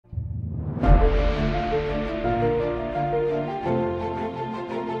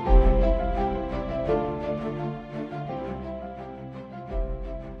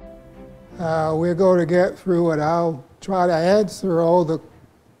we're going to get through it. I'll try to answer all the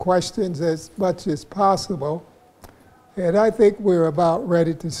questions as much as possible. And I think we're about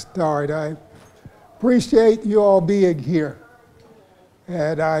ready to start. I appreciate you all being here.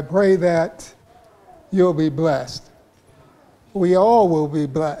 And I pray that you'll be blessed. We all will be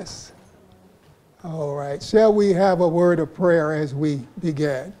blessed. All right. Shall we have a word of prayer as we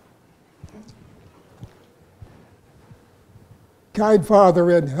begin? Kind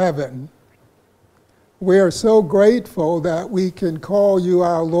Father in heaven, we are so grateful that we can call you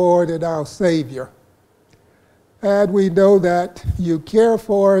our Lord and our Savior. And we know that you care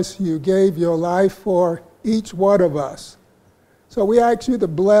for us, you gave your life for each one of us. So we ask you to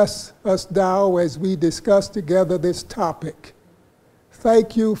bless us now as we discuss together this topic.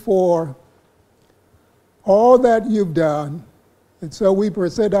 Thank you for all that you've done. And so we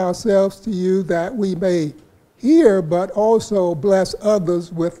present ourselves to you that we may hear, but also bless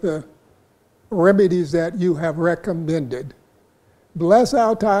others with the remedies that you have recommended. Bless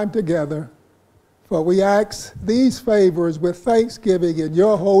our time together. For we ask these favors with thanksgiving in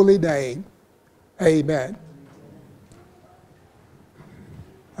your holy name. Amen.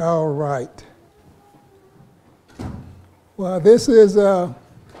 All right. Well, this is an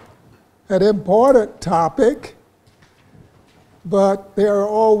important topic, but there are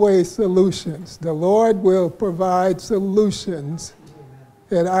always solutions. The Lord will provide solutions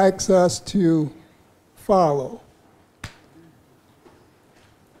and asks us to follow.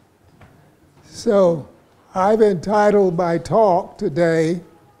 So I've entitled my talk today,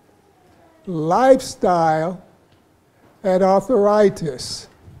 Lifestyle and Arthritis.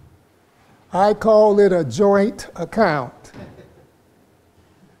 I call it a joint account.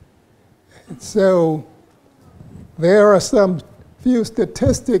 And so there are some few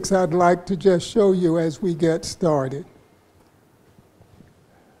statistics I'd like to just show you as we get started.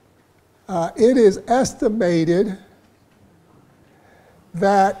 It is estimated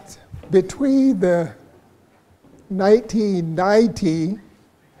that between the 1990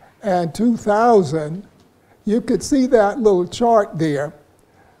 and 2000, you could see that little chart there.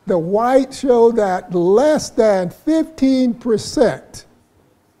 The white showed that less than 15%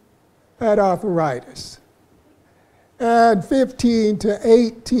 had arthritis. And 15 to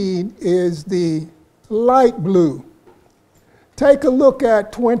 18 is the light blue. Take a look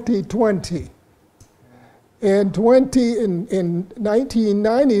at 2020. In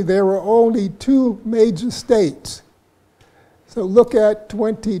 1990, there were only 2 major states. So look at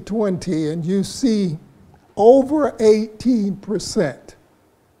 2020, and you see over 18%.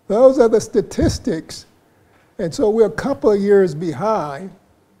 Those are the statistics. And so we're a couple of years behind,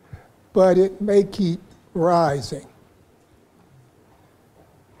 but it may keep rising.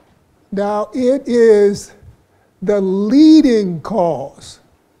 Now, it is the leading cause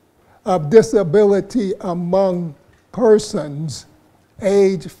of disability among persons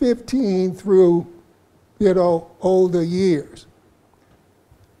age 15 through, older years.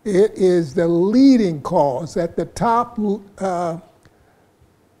 It is the leading cause. At the top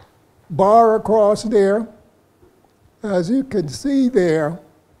bar across there, as you can see there,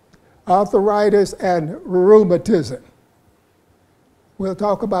 arthritis and rheumatism. We'll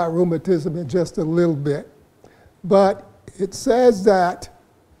talk about rheumatism in just a little bit. But it says that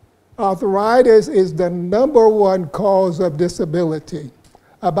arthritis is the #1 cause of disability.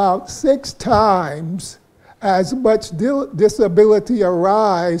 About 6 times as much disability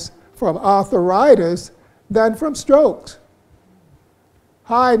arise from arthritis than from strokes.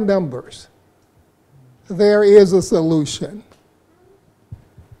 High numbers. There is a solution.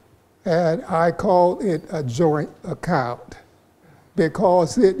 And I call it a joint account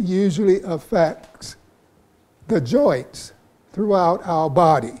because it usually affects the joints throughout our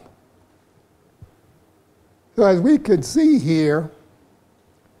body. So as we can see here,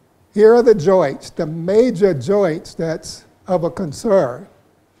 here are the joints, the major joints that's of a concern.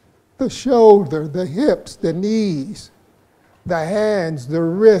 The shoulder, the hips, the knees, the hands, the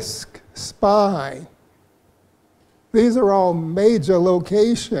wrist, spine. These are all major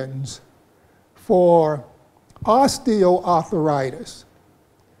locations for osteoarthritis.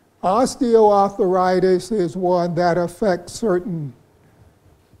 Osteoarthritis is one that affects certain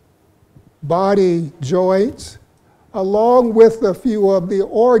body joints, along with a few of the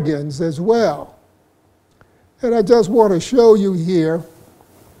organs as well. And I just want to show you here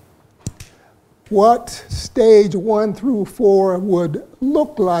what stage 1 through 4 would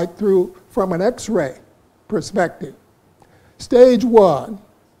look like from an X-ray perspective. Stage 1,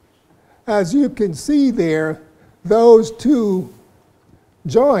 as you can see there, those 2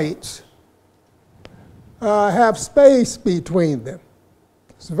 joints have space between them.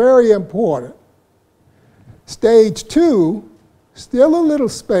 It's very important. Stage 2, still a little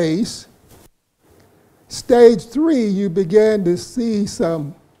space. Stage 3, you begin to see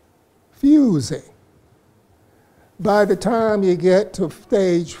some fusing. By the time you get to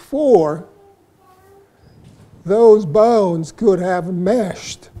stage 4, those bones could have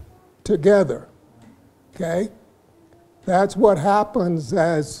meshed together, okay? That's what happens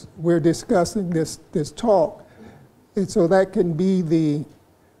as we're discussing this talk. And so that can be the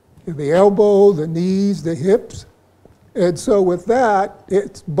elbow, the knees, the hips. And so with that,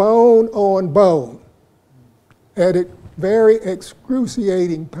 it's bone on bone. And it's very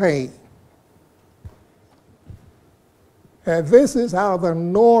excruciating pain. And this is how the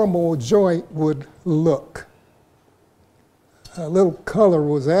normal joint would look. A little color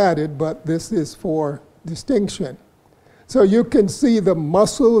was added, but this is for distinction. So you can see the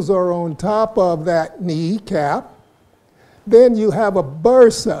muscles are on top of that kneecap. Then you have a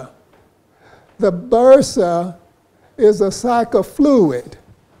bursa. The bursa is a psychofluid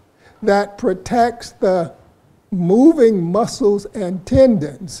that protects the moving muscles and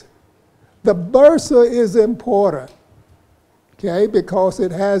tendons. The bursa is important, okay, because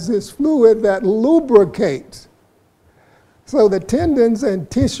it has this fluid that lubricates. So the tendons and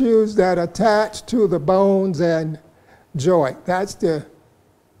tissues that attach to the bones and joint, that's the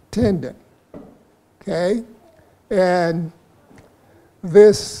tendon, okay? And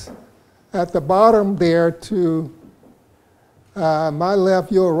this at the bottom there to my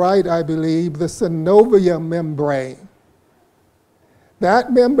left, your right, I believe, the synovial membrane.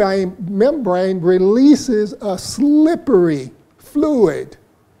 That membrane releases a slippery fluid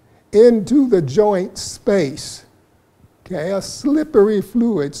into the joint space. Okay, a slippery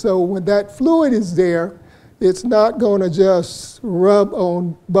fluid. So when that fluid is there, it's not going to just rub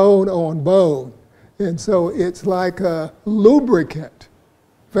on bone. And so it's like a lubricant.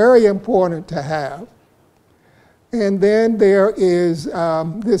 Very important to have. And then there is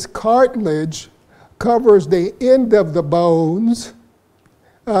this cartilage covers the end of the bones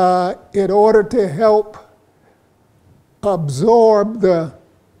in order to help absorb the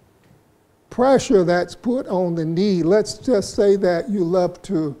pressure that's put on the knee. Let's just say that you love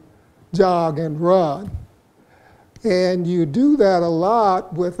to jog and run. And you do that a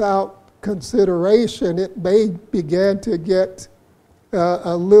lot without consideration. It may begin to get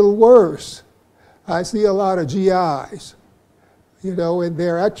a little worse. I see a lot of GIs, you know, in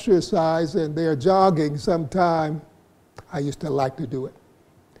their exercise and their jogging sometime. I used to like to do it.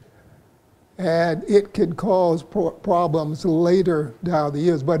 And it can cause problems later down the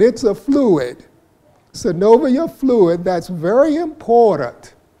years. But it's a fluid, synovial fluid, that's very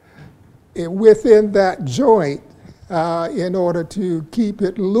important within that joint in order to keep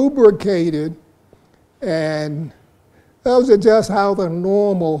it lubricated. And those are just how the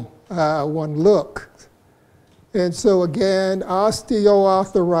normal one looks. And so again,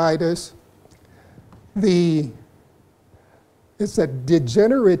 osteoarthritis, it's a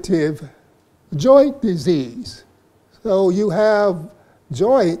degenerative joint disease. So you have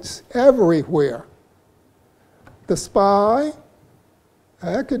joints everywhere. The spine,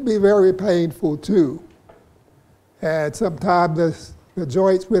 that could be very painful too. And sometimes the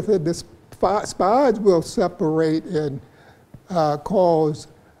joints within the spines will separate and cause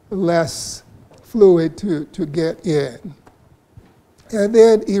less fluid to get in. And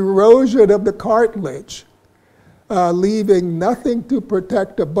then erosion of the cartilage, leaving nothing to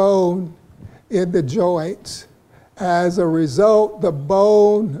protect the bone in the joints. As a result, the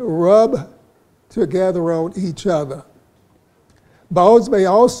bone rub together on each other. Bones may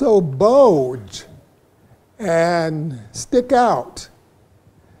also bulge and stick out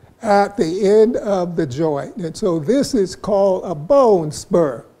at the end of the joint. And so this is called a bone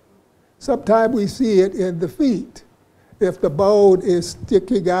spur. Sometimes we see it in the feet. If the bone is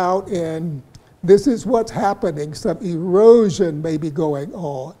sticking out, and this is what's happening, some erosion may be going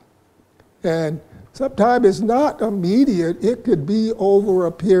on. And sometimes it's not immediate, it could be over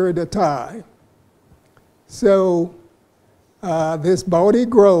a period of time. So this bony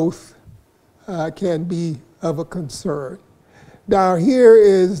growth can be of a concern. Now here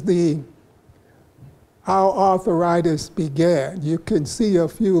is how arthritis began. You can see a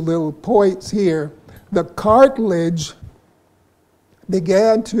few little points here. The cartilage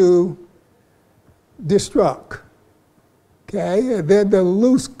began to destruct, okay? And then the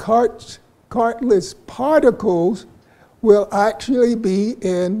loose cartilage particles will actually be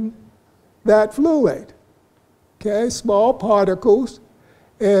in that fluid, okay? Small particles.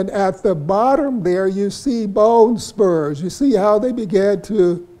 And at the bottom there, you see bone spurs. You see how they began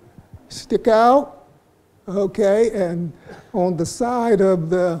to stick out? Okay, and on the side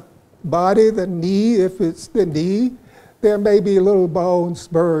of the body, the knee, if it's the knee, there may be little bone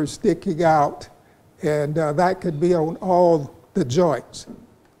spurs sticking out, and that could be on all the joints.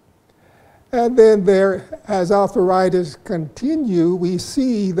 And then there, as arthritis continue, we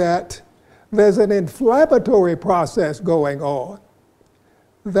see that there's an inflammatory process going on.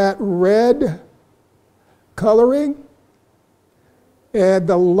 That red coloring and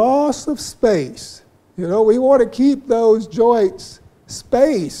the loss of space. You know, we want to keep those joints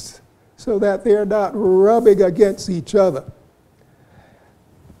spaced so that they're not rubbing against each other.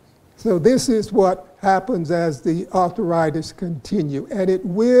 So this is what happens as the arthritis continue, and it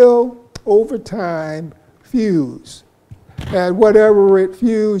will, over time, fuse. And whatever it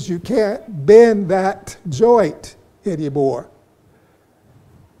fuses, you can't bend that joint anymore.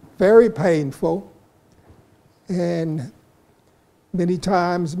 Very painful, and many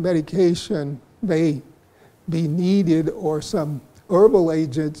times medication may be needed or some herbal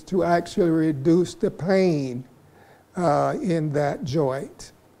agents to actually reduce the pain in that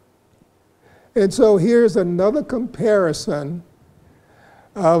joint. And so here's another comparison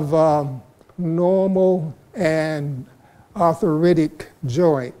of normal and arthritic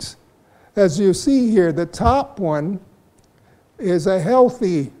joints. As you see here, the top one is a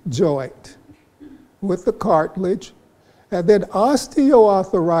healthy joint with the cartilage. And then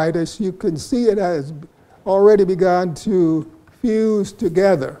osteoarthritis, you can see it has already begun to fuse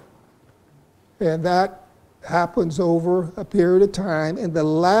together. And that happens over a period of time. And the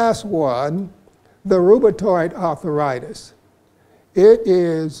last one, the rheumatoid arthritis. It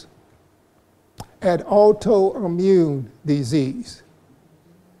is an autoimmune disease.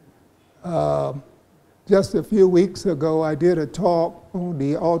 Just a few weeks ago, I did a talk on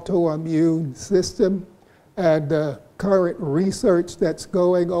the autoimmune system and the current research that's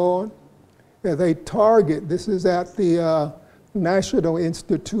going on. And they target, this is at the National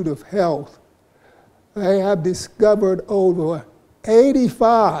Institute of Health. They have discovered over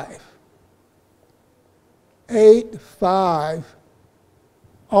 85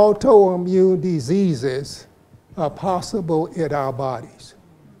 autoimmune diseases are possible in our bodies.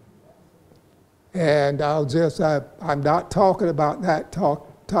 And I'm not talking about that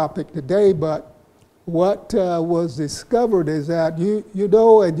topic today, but what was discovered is that you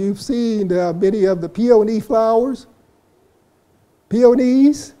know, and you've seen many of the peony flowers.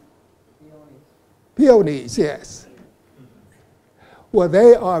 Peonies? Peonies, yes. Well,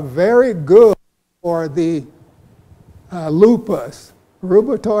 they are very good for the lupus,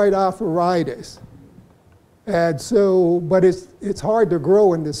 rheumatoid arthritis. And so, but it's hard to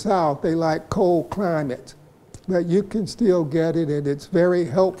grow in the South. They like cold climates. But you can still get it, and it's very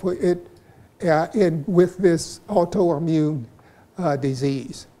helpful with this autoimmune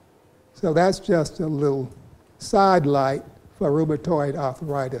disease. So that's just a little sidelight for rheumatoid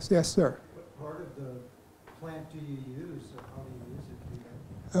arthritis. Yes, sir? What part of the plant do you use, or how do you use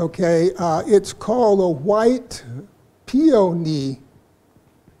it? Okay, it's called a white peony.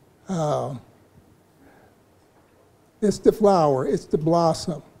 It's the flower, it's the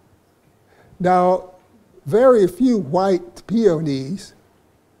blossom. Now, very few white peonies.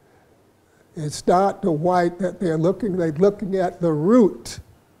 It's not the white that they're looking at the root.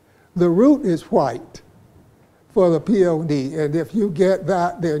 The root is white for the peony, and if you get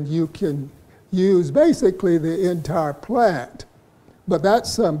that, then you can use basically the entire plant. But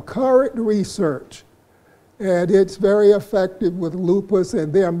that's some current research, and it's very effective with lupus,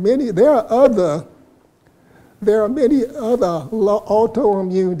 and there are many other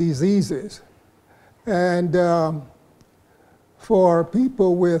autoimmune diseases. And for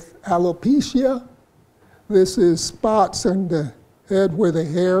people with alopecia, this is spots on the head where the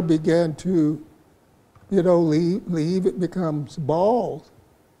hair began to, leave. It becomes bald.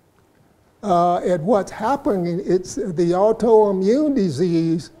 And what's happening, it's the autoimmune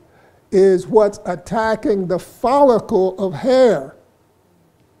disease is what's attacking the follicle of hair,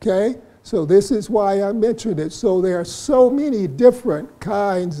 okay? So this is why I mentioned it. So there are so many different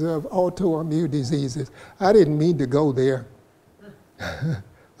kinds of autoimmune diseases. I didn't mean to go there.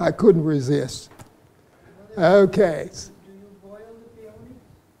 I couldn't resist. Okay. Do you boil the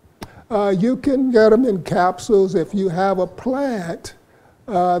peony? You can get them in capsules. If you have a plant,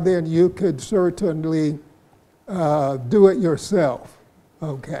 then you could certainly do it yourself.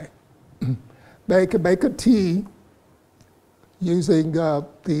 Okay. Make a tea using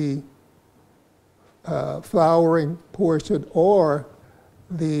the flowering portion or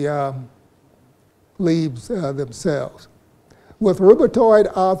the leaves themselves. With rheumatoid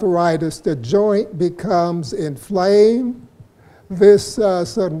arthritis, the joint becomes inflamed. This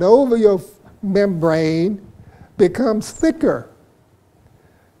synovial membrane becomes thicker.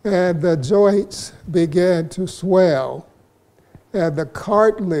 and the joints began to swell, and the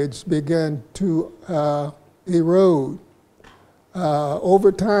cartilage began to erode.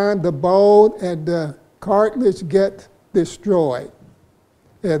 Over time, the bone and the cartilage get destroyed,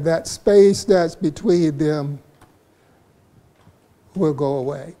 and that space that's between them will go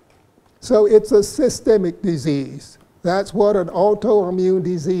away. So it's a systemic disease. That's what an autoimmune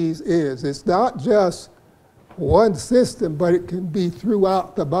disease is. It's not just one system, but it can be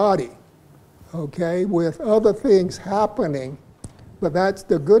throughout the body, okay, with other things happening. But that's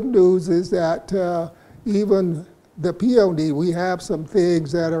the good news, is that even the peony, we have some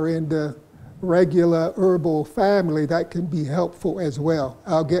things that are in the regular herbal family that can be helpful as well.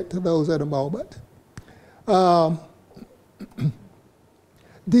 I'll get to those in a moment.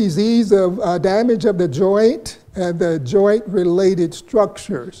 Disease of damage of the joint and the joint-related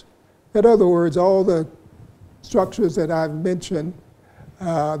structures. In other words, all the structures that I've mentioned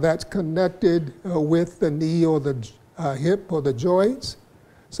that's connected with the knee or the hip or the joints.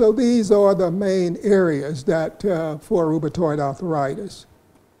 So these are the main areas that for rheumatoid arthritis.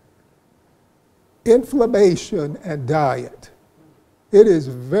 Inflammation and diet. It is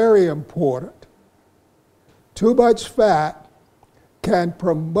very important. Too much fat can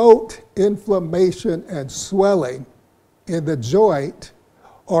promote inflammation and swelling in the joint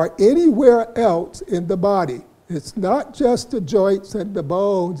or anywhere else in the body. It's not just the joints and the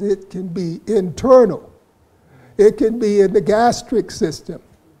bones, it can be internal. It can be in the gastric system.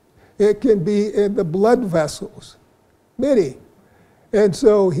 It can be in the blood vessels, many. And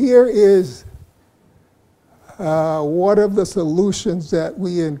so here is one of the solutions that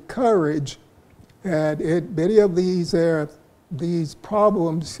we encourage, and many of these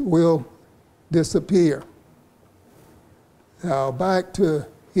problems will disappear. Now back to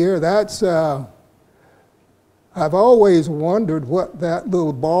here, that's, I've always wondered what that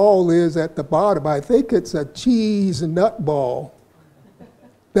little ball is at the bottom. I think it's a cheese nut ball.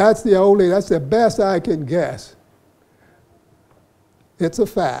 That's the best I can guess. It's a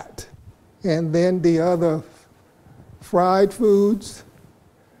fat. And then the other fried foods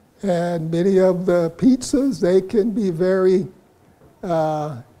and many of the pizzas, they can be very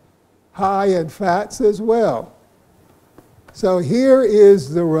high in fats as well. So here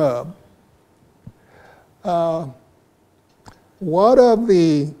is the rub. One of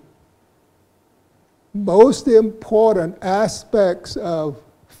the most important aspects of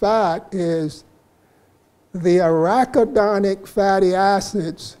fat is the arachidonic fatty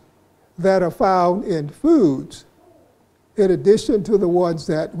acids that are found in foods, in addition to the ones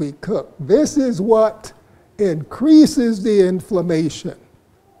that we cook. This is what increases the inflammation,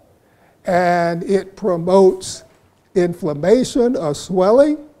 and it promotes inflammation or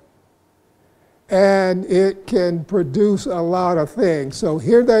swelling, and it can produce a lot of things. So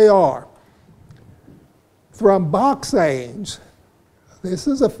here they are. Thromboxanes. This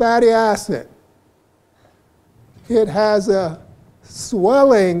is a fatty acid. It has a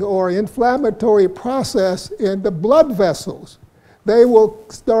swelling or inflammatory process in the blood vessels. They will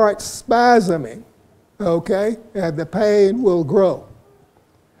start spasming, okay, and the pain will grow.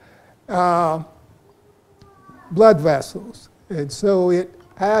 Blood vessels. And so it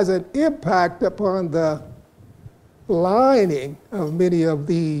has an impact upon the lining of many of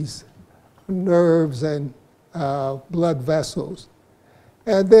these nerves and blood vessels.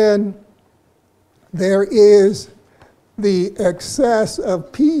 And then there is the excess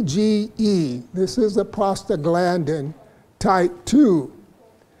of PGE. This is a prostaglandin type 2.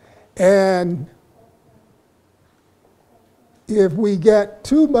 And if we get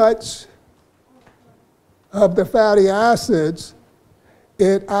too much of the fatty acids,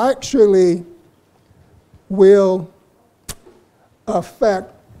 it actually will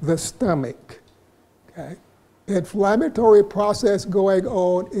affect the stomach. Okay? Inflammatory process going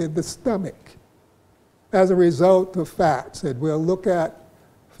on in the stomach as a result of fats. And we'll look at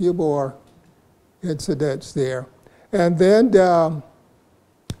a few more incidents there. And then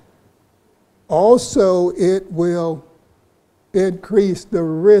also it will increase the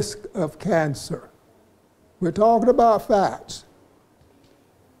risk of cancer. We're talking about fats.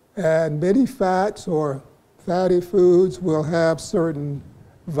 And many fats or fatty foods will have certain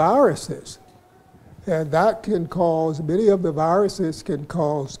viruses. And that can cause, many of the viruses can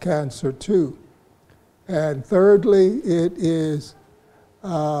cause cancer too. And thirdly, it is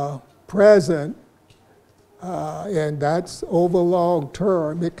present, and that's over long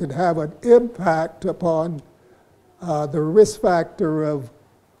term. It can have an impact upon the risk factor of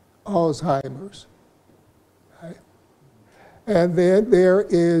Alzheimer's. Okay? And then there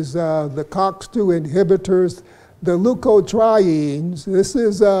is the COX-2 inhibitors the leukotrienes. This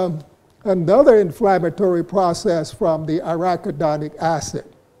is another inflammatory process from the arachidonic acid.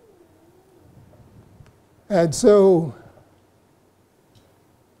 And so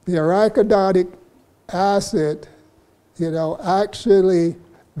the arachidonic acid, actually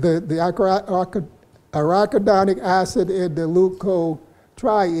the arachidonic acid and the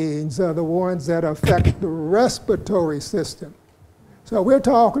leukotrienes are the ones that affect the respiratory system. So we're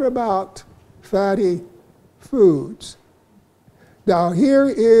talking about fatty foods. Now here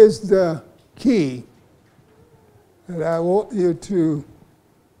is the key that I want you to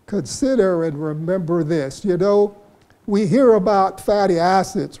consider and remember this. We hear about fatty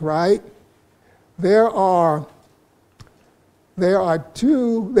acids, right? There are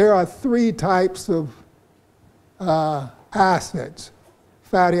three types of acids,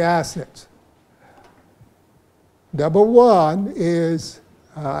 fatty acids. Number one is,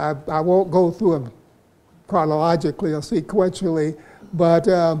 I won't go through them chronologically or sequentially, but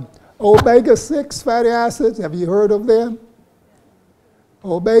omega-6 fatty acids, have you heard of them?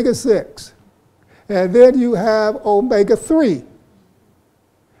 Omega-6. And then you have omega-3.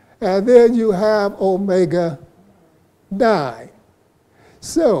 And then you have omega-9.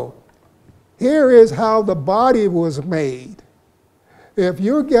 So here is how the body was made. If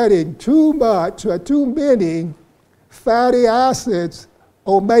you're getting too much or too many fatty acids,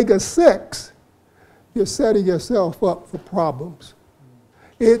 omega-6, you're setting yourself up for problems.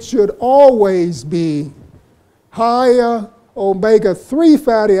 It should always be higher omega-3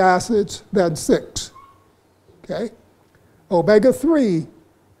 fatty acids than 6. Okay? Omega-3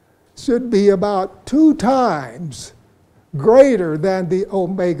 should be about 2 times greater than the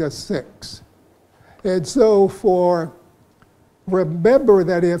omega-6. And so remember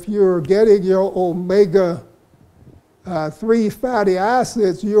that if you're getting your omega-3 fatty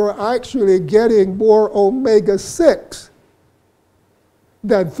acids, you're actually getting more omega-6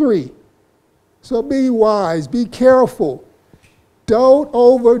 than 3. So be wise, be careful. Don't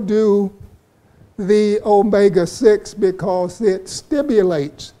overdo the omega-6 because it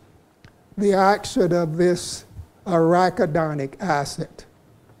stimulates the action of this arachidonic acid.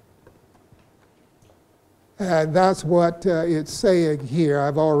 And that's what it's saying here.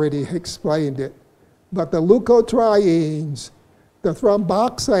 I've already explained it. But the leukotrienes, the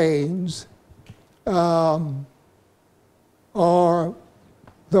thromboxanes, are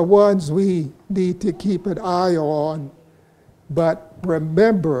the ones we need to keep an eye on. But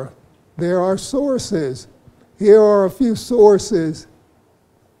remember, there are sources. Here are a few sources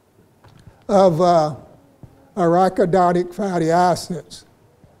of arachidonic fatty acids.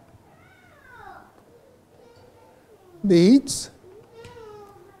 Meats,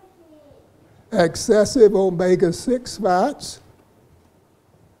 excessive omega-6 fats,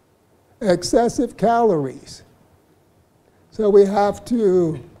 excessive calories. So we have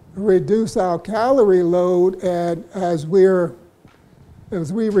to reduce our calorie load, and as we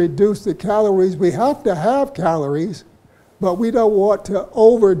reduce the calories, we have to have calories, but we don't want to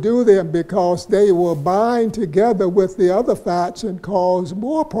overdo them because they will bind together with the other fats and cause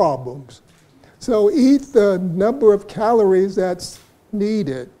more problems. So eat the number of calories that's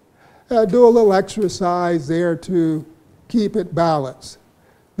needed. And do a little exercise there to keep it balanced.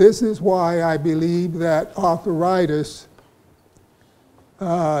 This is why I believe that arthritis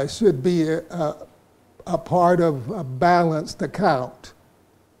should be a part of a balanced account.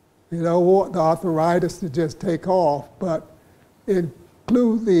 You don't want the arthritis to just take off, but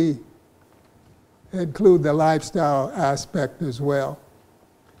include the lifestyle aspect as well.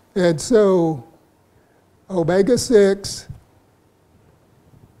 And so omega-6,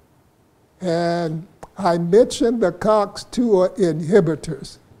 and I mentioned the COX-2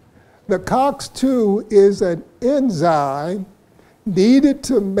 inhibitors. The COX-2 is an enzyme needed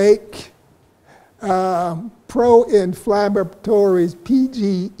to make pro-inflammatories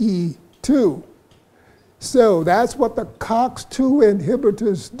PGE2. So that's what the COX-2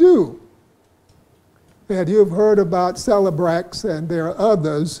 inhibitors do. And you've heard about Celebrex, and there are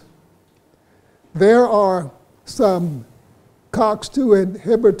others. There are some COX-2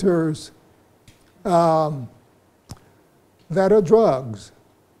 inhibitors that are drugs.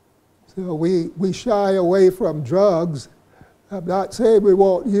 So we shy away from drugs. I'm not saying we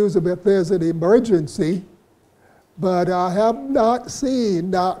won't use them if there's an emergency, but I have not seen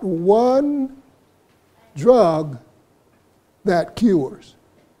not one drug that cures.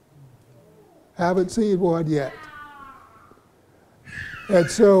 Haven't seen one yet. And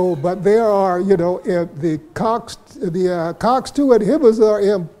so, but there are, the COX-2 inhibitors are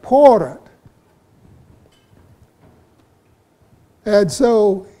important. And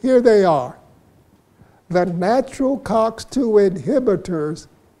so here they are. the natural COX-2 inhibitors,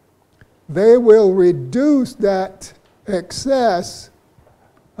 they will reduce that excess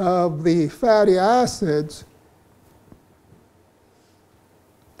of the fatty acids,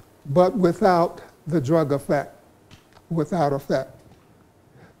 but without the drug effect, without effect.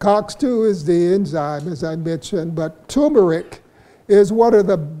 COX-2 is the enzyme, as I mentioned, but turmeric is one of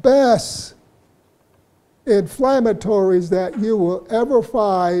the best inflammatories that you will ever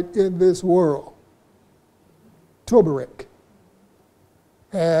find in this world. Turmeric.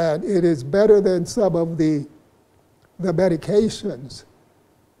 And it is better than some of the medications.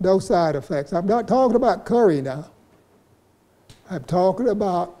 No side effects. I'm not talking about curry now. I'm talking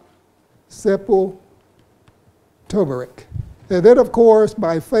about simple turmeric. And then, of course,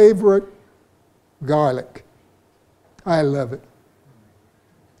 my favorite, garlic. I love it.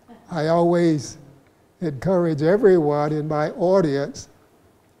 I always encourage everyone in my audience,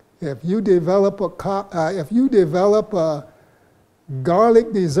 if you develop a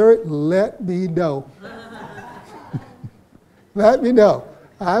garlic dessert, let me know. Let me know.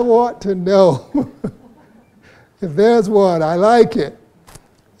 I want to know if there's one. I like it.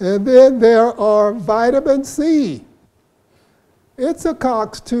 And then there are vitamin C. It's a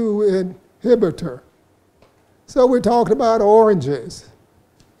COX-2 inhibitor. So we're talking about oranges,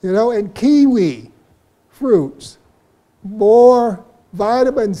 and kiwi fruits. More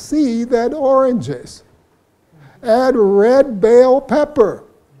vitamin C than oranges. And red bell pepper,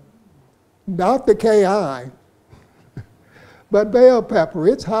 not the cayenne, but bell pepper.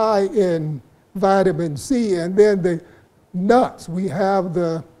 It's high in vitamin C. And then the nuts, we have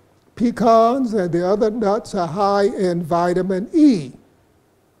the pecans, and the other nuts are high in vitamin E.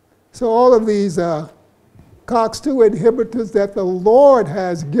 So all of these COX-2 inhibitors that the Lord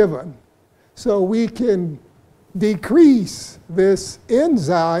has given, so we can decrease this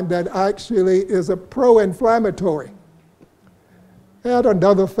enzyme that actually is a pro-inflammatory. And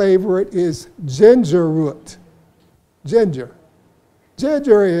another favorite is ginger root. Ginger.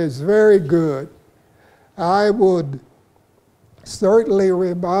 Ginger is very good. I would certainly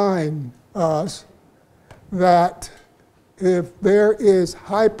remind us that if there is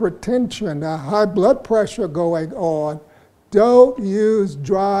hypertension, high blood pressure going on, don't use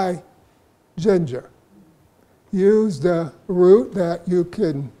dry ginger. Use the root that you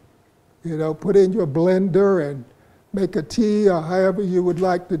can, put in your blender and make a tea or however you would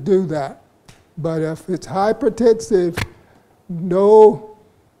like to do that. But if it's hypertensive, no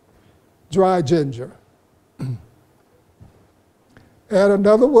dry ginger. And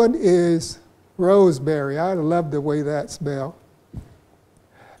another one is rosemary. I love the way that smells.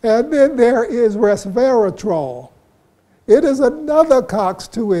 And then there is resveratrol. It is another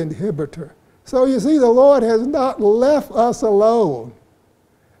COX-2 inhibitor. So you see, the Lord has not left us alone.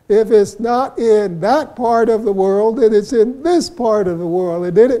 If it's not in that part of the world, then it's in this part of the world.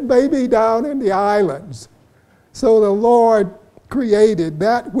 And then it may be down in the islands. So the Lord created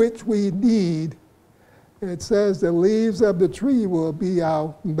that which we need. It says the leaves of the tree will be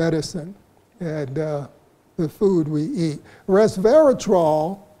our medicine and the food we eat.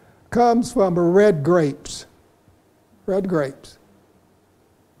 Resveratrol comes from red grapes. Red grapes.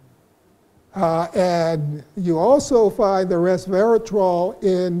 And you also find the resveratrol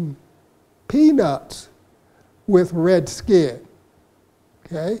in peanuts with red skin.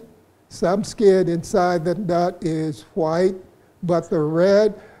 Okay? Some skin inside the nut is white, but the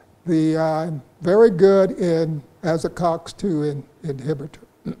red, very good as a COX-2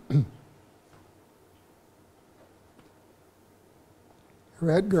 inhibitor.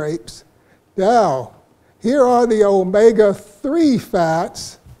 Red grapes. Now, here are the omega-3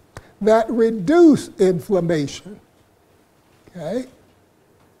 fats that reduce inflammation. Okay?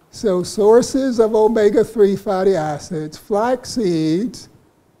 So sources of omega-3 fatty acids: flax seeds,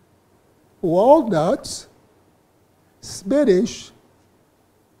 walnuts, spinach,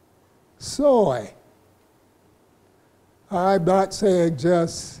 soy. I'm not saying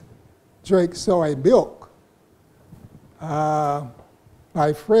just drink soy milk.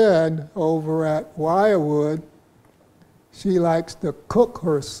 My friend over at Wirewood, she likes to cook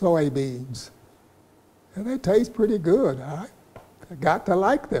her soybeans. And they taste pretty good. I got to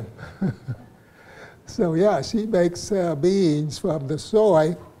like them. So yeah, she makes beans from the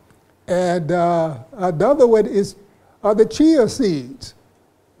soy. And another one are the chia seeds.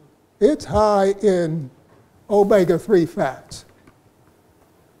 It's high in omega-3 fats.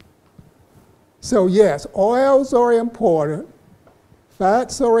 So yes, oils are important,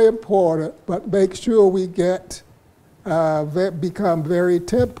 fats are important, but make sure we become very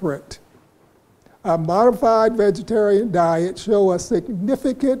temperate. A modified vegetarian diet shows a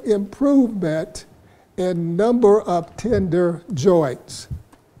significant improvement in number of tender joints.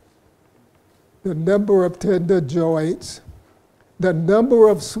 The number of tender joints, the number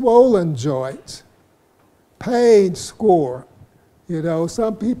of swollen joints, pain score. You know,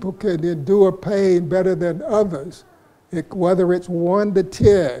 some people can endure pain better than others, whether it's 1 to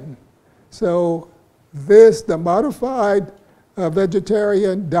 10. So the modified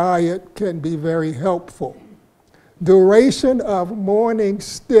vegetarian diet can be very helpful. Duration of morning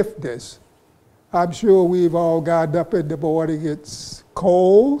stiffness. I'm sure we've all gotten up in the morning, it's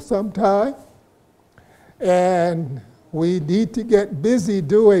cold sometime, and we need to get busy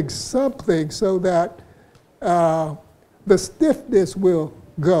doing something so that the stiffness will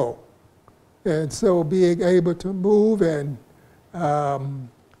go. And so being able to move and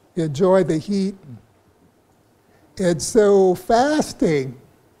enjoy the heat. And so fasting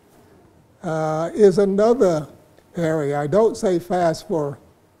is another area. I don't say fast for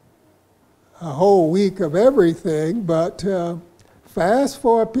a whole week of everything, but fast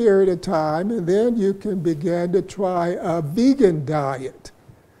for a period of time, and then you can begin to try a vegan diet,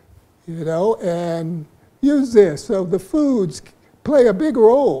 you know, and use this. So the foods play a big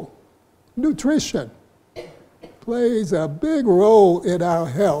role. Nutrition plays a big role in our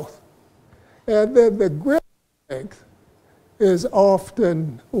health. And then the grip strength is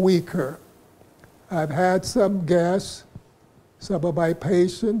often weaker. I've had some guests, some of my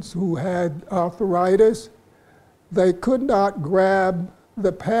patients who had arthritis, they could not grab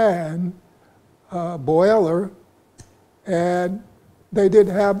the pan boiler, and they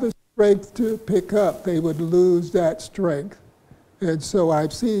didn't have the strength to pick up. They would lose that strength. And so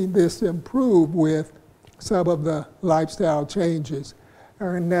I've seen this improve with some of the lifestyle changes.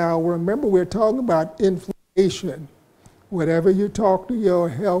 And now remember, we're talking about inflammation. Whenever you talk to your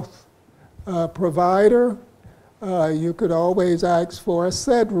health provider, you could always ask for a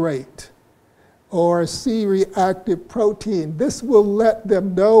SED rate or a C-reactive protein. This will let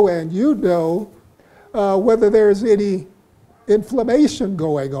them know, and you know, whether there's any inflammation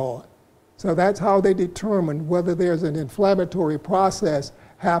going on. So that's how they determine whether there's an inflammatory process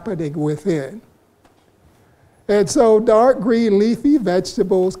happening within. And so dark green leafy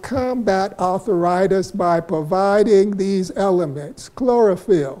vegetables combat arthritis by providing these elements: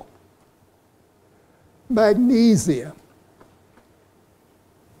 chlorophyll, magnesium,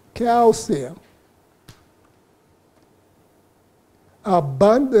 calcium,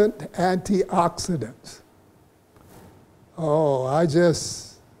 abundant antioxidants. Oh, I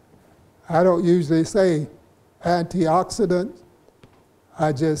don't usually say antioxidants.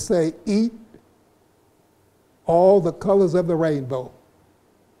 I just say eat all the colors of the rainbow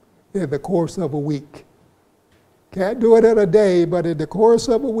in the course of a week. Can't do it in a day, but in the course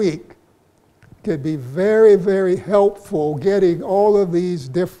of a week can be very, very helpful getting all of these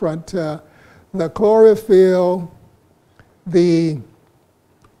different, the chlorophyll,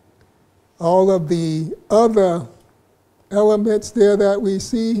 all of the other elements there that we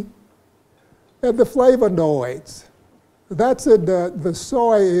see, and the flavonoids. That's in the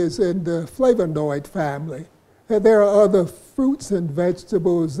soy is in the flavonoid family. And there are other fruits and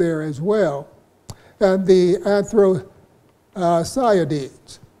vegetables there as well. And the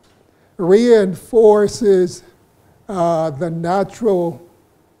anthocyanins reinforces the natural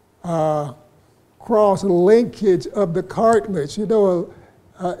cross-linkage of the cartilage. You know,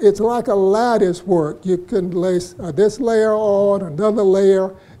 it's like a lattice work. You can lace this layer on, another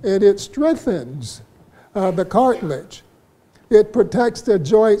layer, and it strengthens the cartilage. It protects the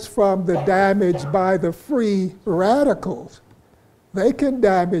joints from the damage by the free radicals. They can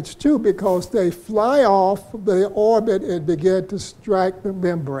damage too because they fly off the orbit and begin to strike the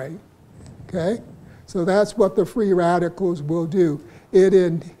membrane. Okay? So that's what the free radicals will do. It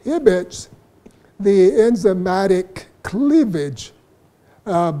inhibits the enzymatic cleavage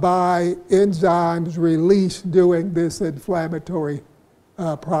by enzymes released during this inflammatory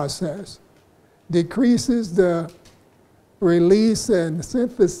process. Decreases the release and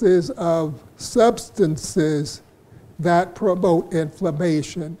synthesis of substances that promote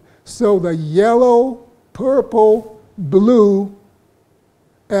inflammation. So the yellow, purple, blue,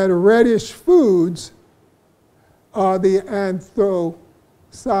 and reddish foods are the anthocyanins.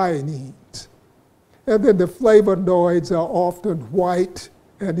 And then the flavonoids are often white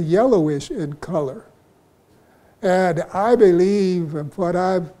and yellowish in color. And I believe, and what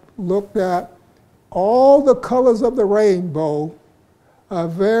I've looked at, all the colors of the rainbow are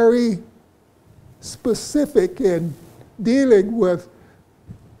very specific in dealing with,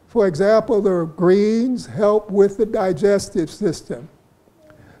 for example, the greens help with the digestive system.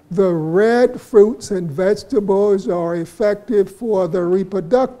 The red fruits and vegetables are effective for the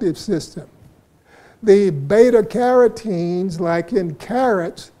reproductive system. the beta carotenes, like in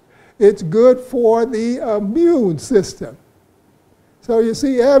carrots, it's good for the immune system. So you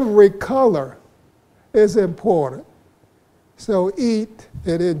see, every color is important. So eat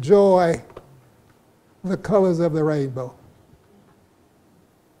and enjoy the colors of the rainbow.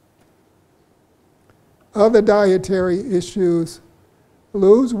 Other dietary issues: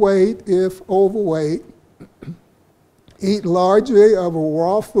 lose weight if overweight, eat largely of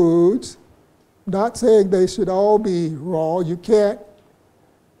raw foods. Not saying they should all be raw. You can't,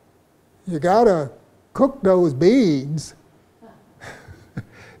 you gotta cook those beans.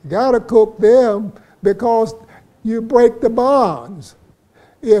 You gotta cook them because you break the bonds.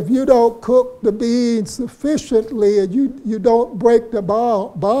 If you don't cook the beans sufficiently and you don't break the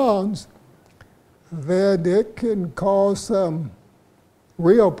bonds, then it can cause some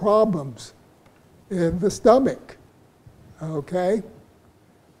real problems in the stomach, okay?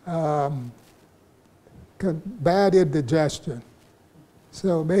 Bad indigestion.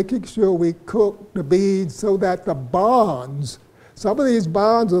 So making sure we cook the beans so that the bonds, some of these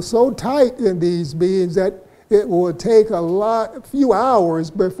bonds are so tight in these beans that it will take a few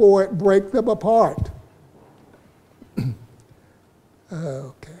hours before it breaks them apart.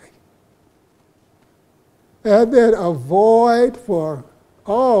 Okay. And then avoid, for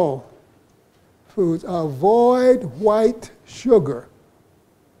all foods, avoid white sugar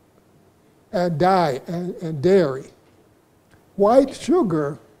and dairy. White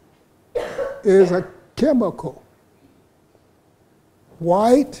sugar is a chemical.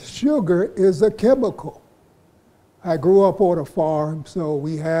 White sugar is a chemical. I grew up on a farm, so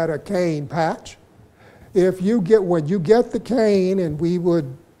we had a cane patch. When you get the cane, and we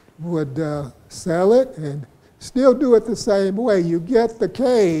would sell it and still do it the same way. You get the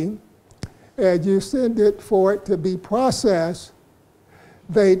cane and you send it for it to be processed.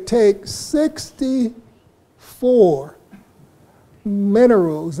 They take 64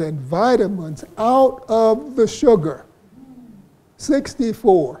 minerals and vitamins out of the sugar.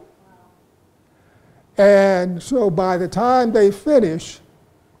 64. And so by the time they finish,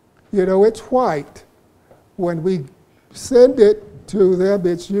 it's white. When we send it to them,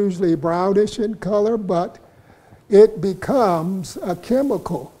 it's usually brownish in color, but it becomes a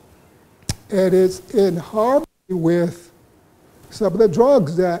chemical. And it's in harmony with some of the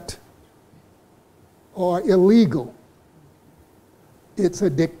drugs that are illegal. It's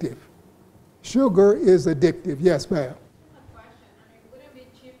addictive. Sugar is addictive. Yes, ma'am. A question. Would it be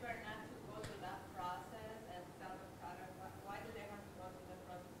cheaper not to go through that process and sell the product? Why do they have to go through the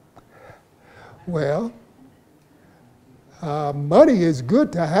process? Well, money is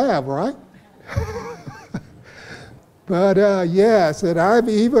good to have, right? But yes, and I've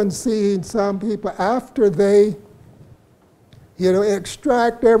even seen some people, after they,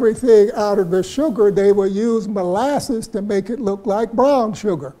 extract everything out of the sugar, they will use molasses to make it look like brown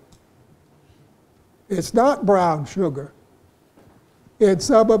sugar. It's not brown sugar. In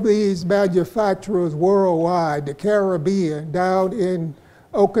some of these manufacturers worldwide, the Caribbean, down in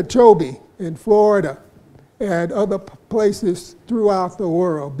Okeechobee, in Florida, and other places throughout the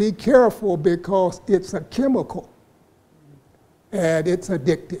world, be careful because it's a chemical and it's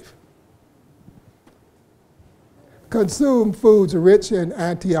addictive. Consume foods rich in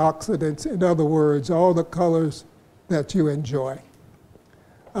antioxidants, in other words, all the colors that you enjoy.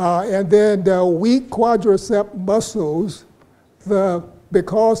 And then the weak quadriceps muscles,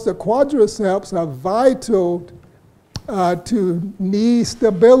 because the quadriceps are vital to knee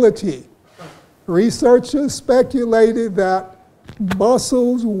stability. Researchers speculated that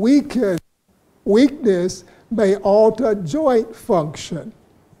muscles weakness may alter joint function.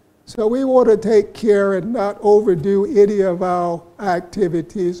 So we want to take care and not overdo any of our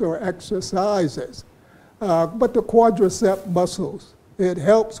activities or exercises. But the quadriceps muscles, it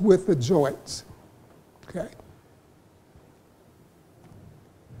helps with the joints. Okay.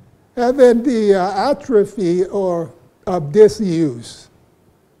 And then the atrophy or of disuse.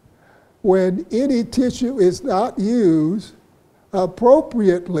 When any tissue is not used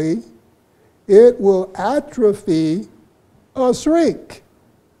appropriately, it will atrophy or shrink.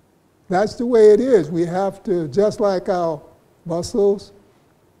 That's the way it is. We have to, just like our muscles.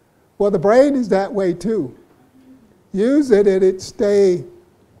 Well, the brain is that way too. Use it and it stay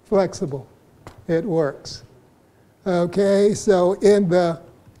flexible. It works. Okay, so in the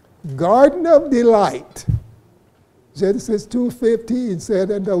Garden of Delight, Genesis 2:15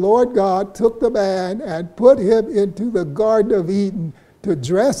 said, and the Lord God took the man and put him into the Garden of Eden to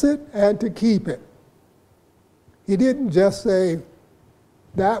dress it and to keep it. He didn't just say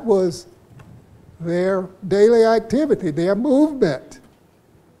that was their daily activity, their movement.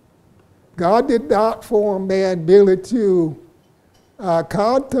 God did not form man merely to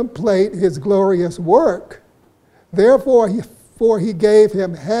contemplate his glorious work. Therefore, he gave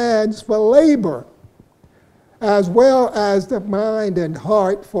him hands for labor, as well as the mind and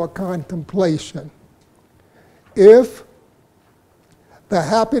heart for contemplation. If the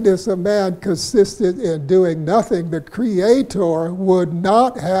happiness of man consisted in doing nothing, the Creator would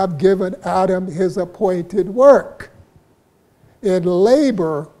not have given Adam his appointed work. In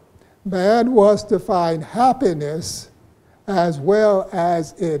labor, man was to find happiness as well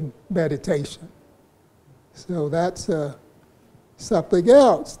as in meditation. So that's something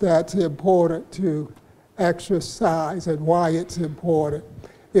else that's important to exercise and why it's important.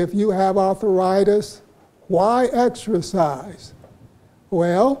 If you have arthritis, why exercise?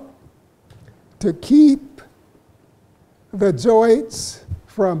 Well, to keep the joints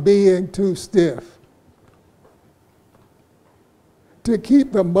from being too stiff, to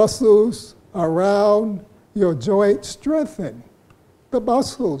keep the muscles around your joints strengthened. The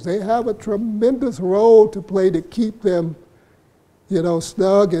muscles, they have a tremendous role to play to keep them,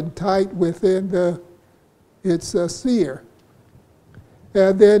 snug and tight within its sphere.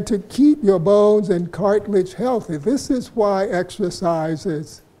 And then to keep your bones and cartilage healthy. This is why exercise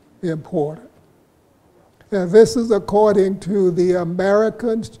is important. And this is according to the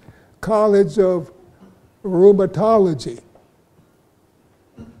American College of Rheumatology.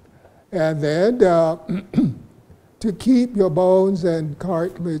 And then to keep your bones and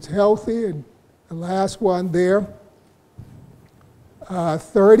cartilage healthy, and the last one there,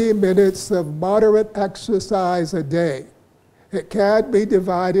 30 minutes of moderate exercise a day. It can be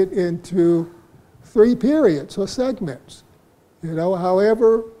divided into 3 periods or segments.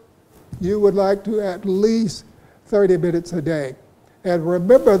 However you would like to, at least 30 minutes a day. And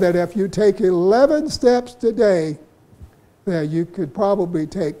remember that if you take 11 steps today, then you could probably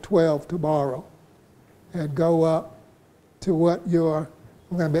take 12 tomorrow and go up to what your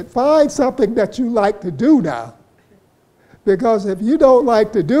limit. Find something that you like to do now. Because if you don't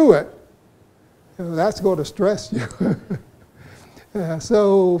like to do it, that's going to stress you.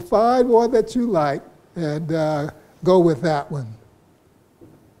 So find one that you like and go with that one.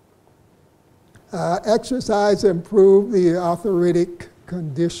 Exercise improves the arthritic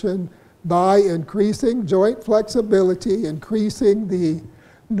condition by increasing joint flexibility, increasing the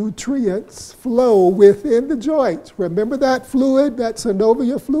nutrients flow within the joints. Remember that fluid, that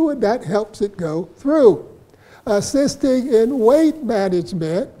synovial fluid, that helps it go through. Assisting in weight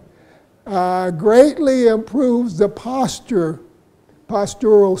management greatly improves the postural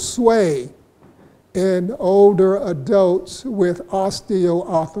sway in older adults with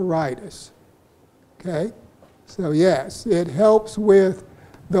osteoarthritis. Okay? So yes, it helps with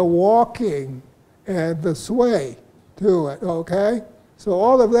the walking and the sway to it, okay? So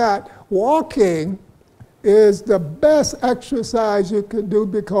all of that, walking is the best exercise you can do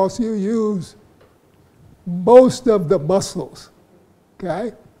because you use most of the muscles,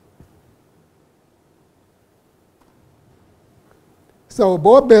 okay? So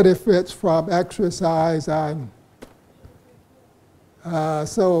more benefits from exercise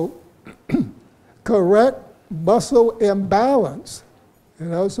correct muscle imbalance.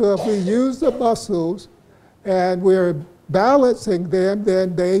 So if we use the muscles and we're balancing them,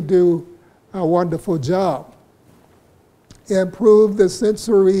 then they do a wonderful job. Improve the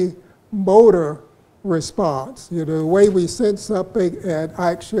sensory motor response, the way we sense something and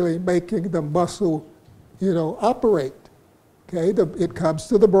actually making the muscle, operate. Okay, it comes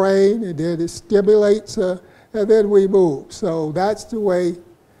to the brain and then it stimulates and then we move. So that's the way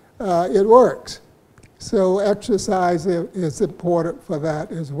it works. So exercise is important for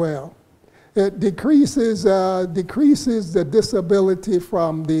that as well. It decreases the disability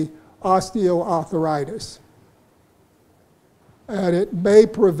from the osteoarthritis. And it may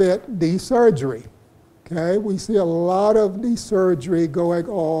prevent knee surgery. Okay, we see a lot of knee surgery going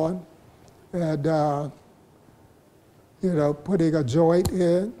on and putting a joint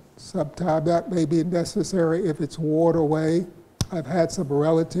in. Sometimes that may be necessary if it's worn away. I've had some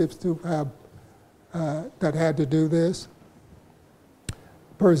relatives who have that had to do this.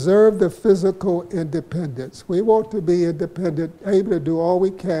 Preserve the physical independence. We want to be independent, able to do all we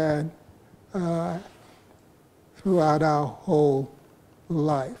can throughout our whole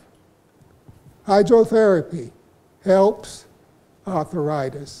life. Hydrotherapy helps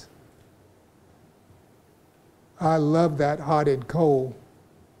arthritis. I love that hot and cold.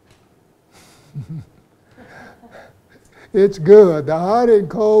 It's good. The hot and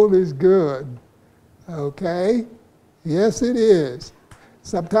cold is good. Okay? Yes, it is.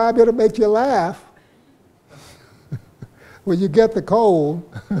 Sometimes it'll make you laugh when you get the cold.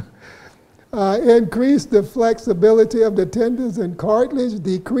 Increase the flexibility of the tendons and cartilage,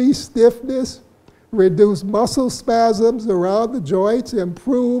 decrease stiffness, reduce muscle spasms around the joints,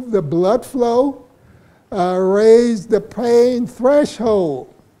 improve the blood flow, raise the pain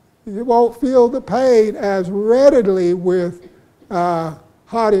threshold. You won't feel the pain as readily with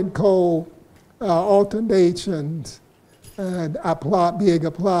hot and cold alternations and being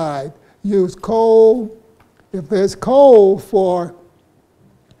applied. Use cold, if there's cold for,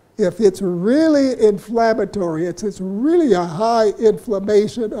 if it's really inflammatory, it's really a high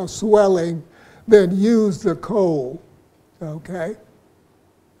inflammation or swelling, then use the cold, okay?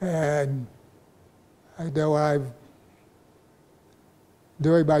 And I know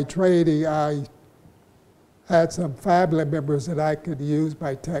during my training, I had some family members that I could use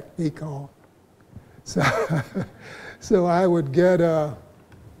my technique on. So, so I would get a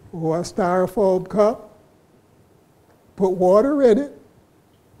styrofoam cup, put water in it,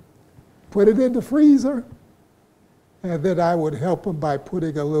 put it in the freezer, and then I would help them by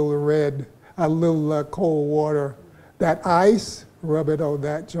putting a little cold water, that ice, rub it on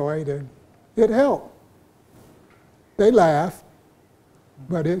that joint, and it helped. They laughed,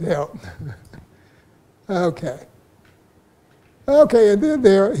 but it helped. Okay. Okay, and then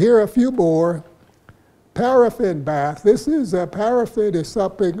here are a few more. Paraffin bath. Paraffin is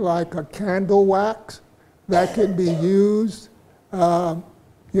something like a candle wax that can be used,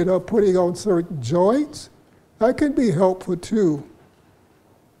 putting on certain joints. That can be helpful too.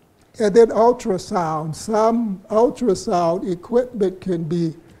 And then ultrasound. Some ultrasound equipment can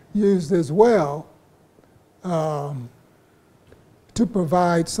be used as well to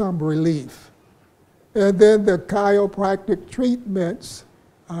provide some relief. And then the chiropractic treatments,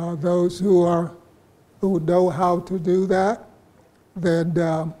 those who know how to do that, then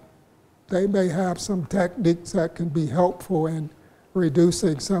they may have some techniques that can be helpful in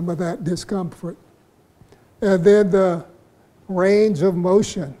reducing some of that discomfort. And then the range of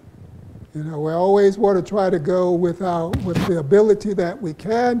motion. We always want to try to go with the ability that we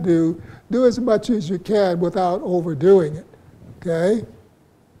can do as much as you can without overdoing it, okay?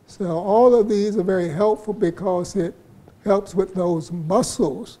 So all of these are very helpful because it helps with those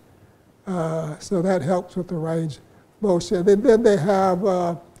muscles. So that helps with the range of motion. And then they have,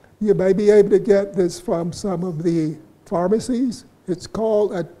 you may be able to get this from some of the pharmacies. It's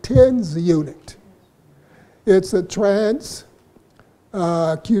called a TENS unit. It's a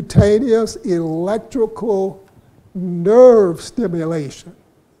cutaneous electrical nerve stimulation.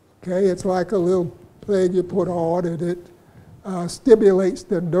 Okay, it's like a little thing you put on and it stimulates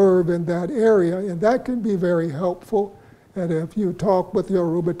the nerve in that area, and that can be very helpful. And if you talk with your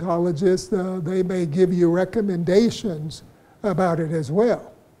rheumatologist, they may give you recommendations about it as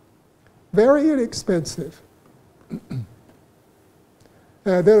well. Very inexpensive. And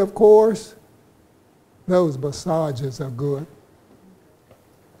then, of course, those massages are good.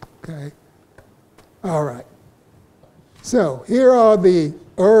 Okay. All right. So here are the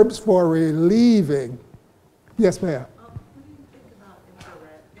herbs for relieving. Yes, ma'am. What do you think about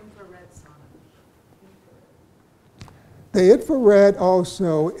infrared sauna? The infrared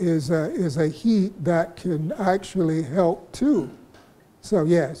also is a heat that can actually help too. So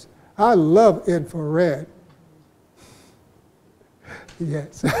yes, I love infrared.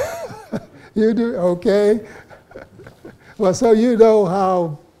 Yes. You do? Okay. Well, so you know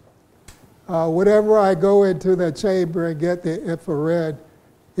how whenever I go into the chamber and get the infrared,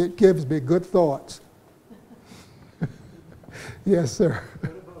 it gives me good thoughts. Yes, sir.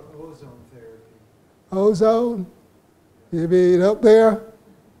 What about ozone therapy? Ozone? You mean up there?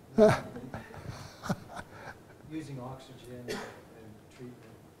 Using oxygen and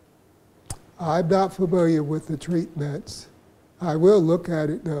treatment. I'm not familiar with the treatments. I will look at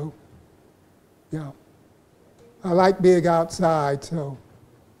it though. Yeah. I like being outside, so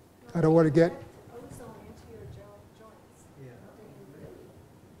I don't want to get. Ozone into your joints. Yeah.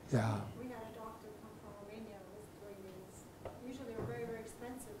 Yeah. We had a doctor come from Romania who was doing these. Usually they're very, very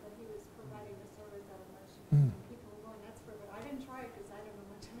expensive, but he was providing the service at a much people were going, that's for it. But I didn't try it because I don't know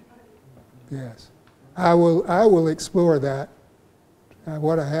much about it. Yes. I will explore that. I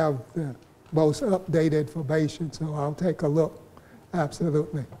want to have the most updated information, so I'll take a look.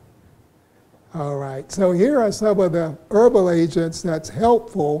 Absolutely. All right. So here are some of the herbal agents that's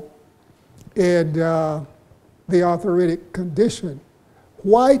helpful in the arthritic condition.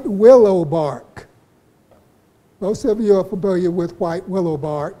 White willow bark. Most of you are familiar with white willow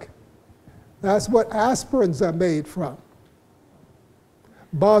bark. That's what aspirins are made from.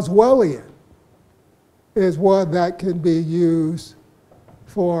 Boswellian is one that can be used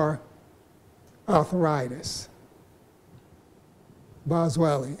for arthritis.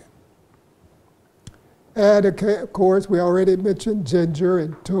 Boswellian. And of course, we already mentioned ginger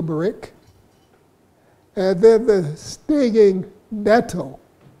and turmeric. And then the stinging nettle.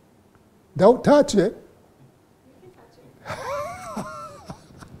 Don't touch it. You can touch it.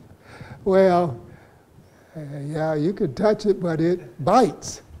 Well, yeah, you can touch it, but it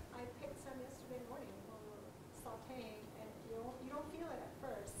bites. I picked some yesterday morning when we were sauteing, and you don't feel it at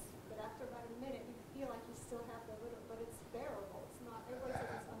first, but after about a minute, you feel like you still have the little, but it's bearable. It's not, everybody says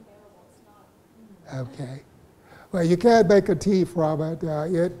it's unbearable. It's not. Okay. Well, you can make a tea from it.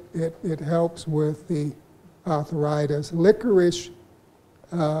 It helps with the arthritis. Licorice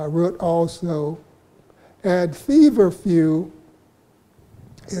root also. And feverfew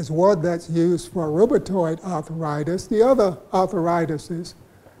is one that's used for rheumatoid arthritis. The other arthritises,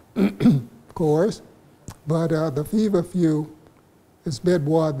 of course, but the feverfew has been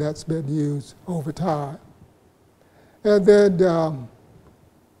one that's been used over time. And then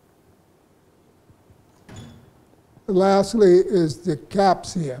lastly is the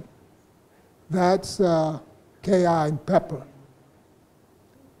capsium. That's cayenne pepper.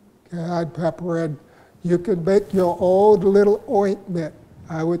 Cayenne pepper, and you can make your own little ointment.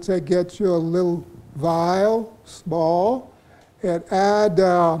 I would say get you a little vial, small, and add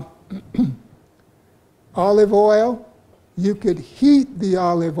olive oil. You could heat the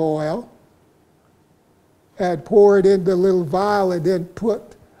olive oil and pour it in the little vial and then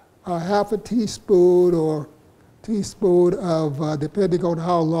put a half a teaspoon or teaspoon of, depending on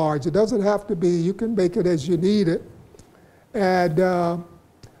how large. It doesn't have to be, you can make it as you need it. And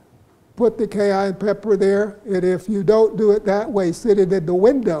put the cayenne pepper there, and if you don't do it that way, sit it in the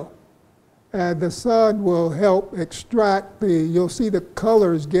window. And the sun will help extract you'll see the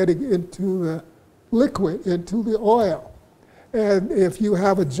colors getting into the liquid, into the oil. And if you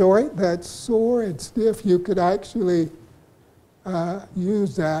have a joint that's sore and stiff, you could actually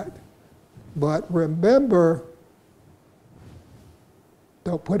use that. But remember,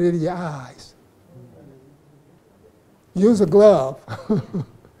 don't put it in your eyes. Use a glove.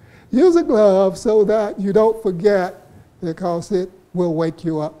 Use a glove so that you don't forget, because it will wake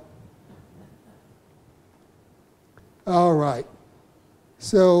you up. All right.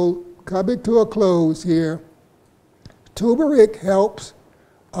 So coming to a close here, turmeric helps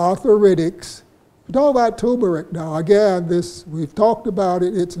arthritis. We're talking about turmeric now. Again, we've talked about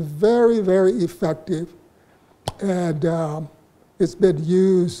it. It's very, very effective, and it's been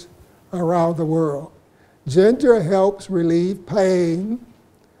used around the world. Ginger helps relieve pain.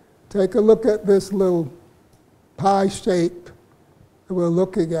 Take a look at this little pie shape that we're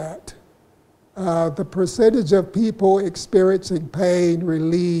looking at. The percentage of people experiencing pain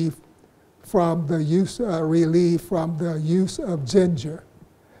relief from the use of ginger.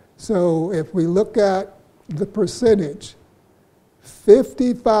 So if we look at the percentage,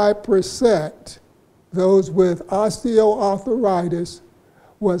 55%, those with osteoarthritis,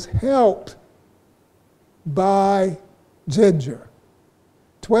 was helped by ginger.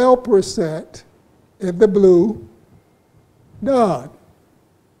 12% in the blue, none.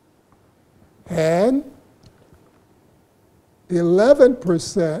 And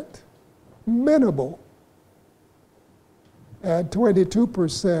 11% minimal, and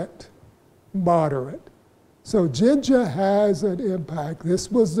 22% moderate. So ginger has an impact.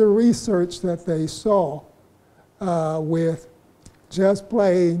 This was the research that they saw with just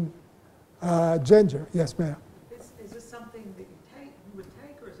plain ginger. Yes, ma'am. Is this something that you would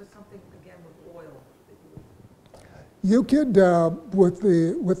take, or is this something, again, with oil that you would? You could,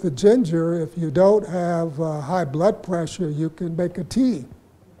 with the ginger, if you don't have high blood pressure, you can make a tea.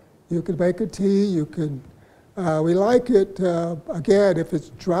 You can make a tea. You can. We like it again. If it's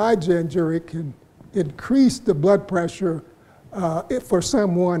dry ginger, it can increase the blood pressure for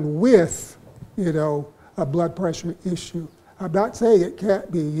someone with, a blood pressure issue. I'm not saying it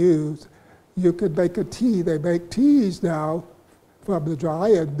can't be used. You could make a tea. They make teas now from the dry,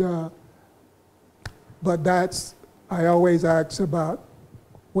 and but I always ask about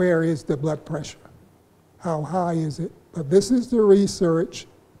where is the blood pressure? How high is it? But this is the research.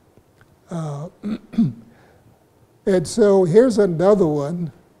 And so here's another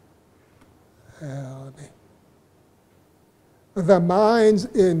one. The mind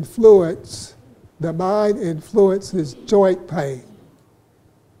influences joint pain.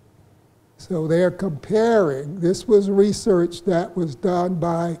 So they're comparing. This was research that was done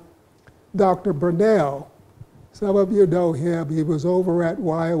by Dr. Burnell. Some of you know him. He was over at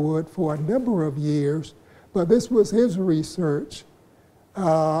Wildwood for a number of years, but this was his research.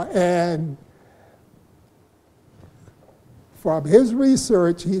 And from his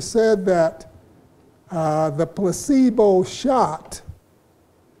research, he said that the placebo shot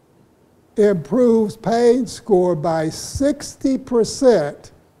improves pain score by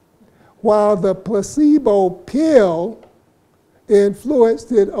 60%, while the placebo pill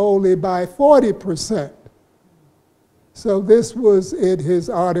influenced it only by 40%. So this was in his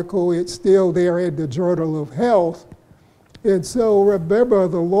article. It's still there in the Journal of Health. And so remember,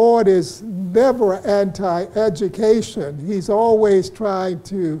 the Lord is never anti-education. He's always trying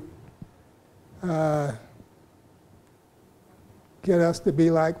to get us to be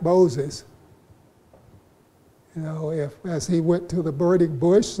like Moses. You know, as he went to the burning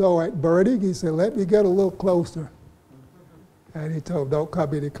bush, saw it burning, he said, let me get a little closer. And he told him, don't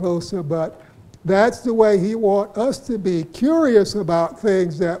come any closer. But that's the way he wants us to be, curious about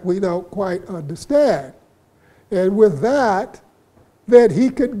things that we don't quite understand. And with that, then he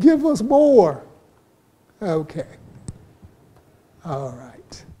could give us more. Okay. All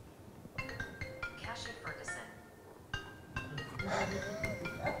right. Cassie Ferguson.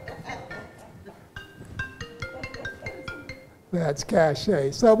 That's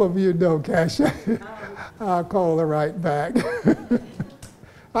Cachet. Some of you know Cachet. I'll call her right back.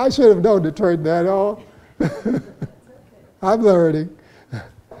 I should have known to turn that off. I'm learning.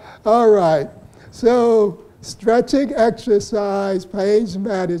 All right. So stretching exercise, pain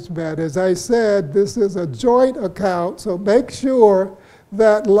management. As I said, this is a joint account, so make sure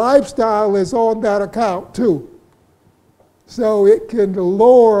that lifestyle is on that account too, so it can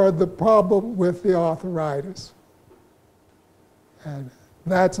lower the problem with the arthritis. And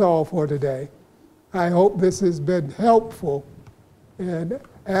that's all for today. I hope this has been helpful in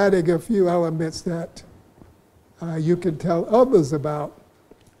adding a few elements that you can tell others about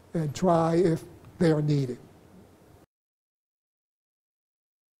and try if they're needed.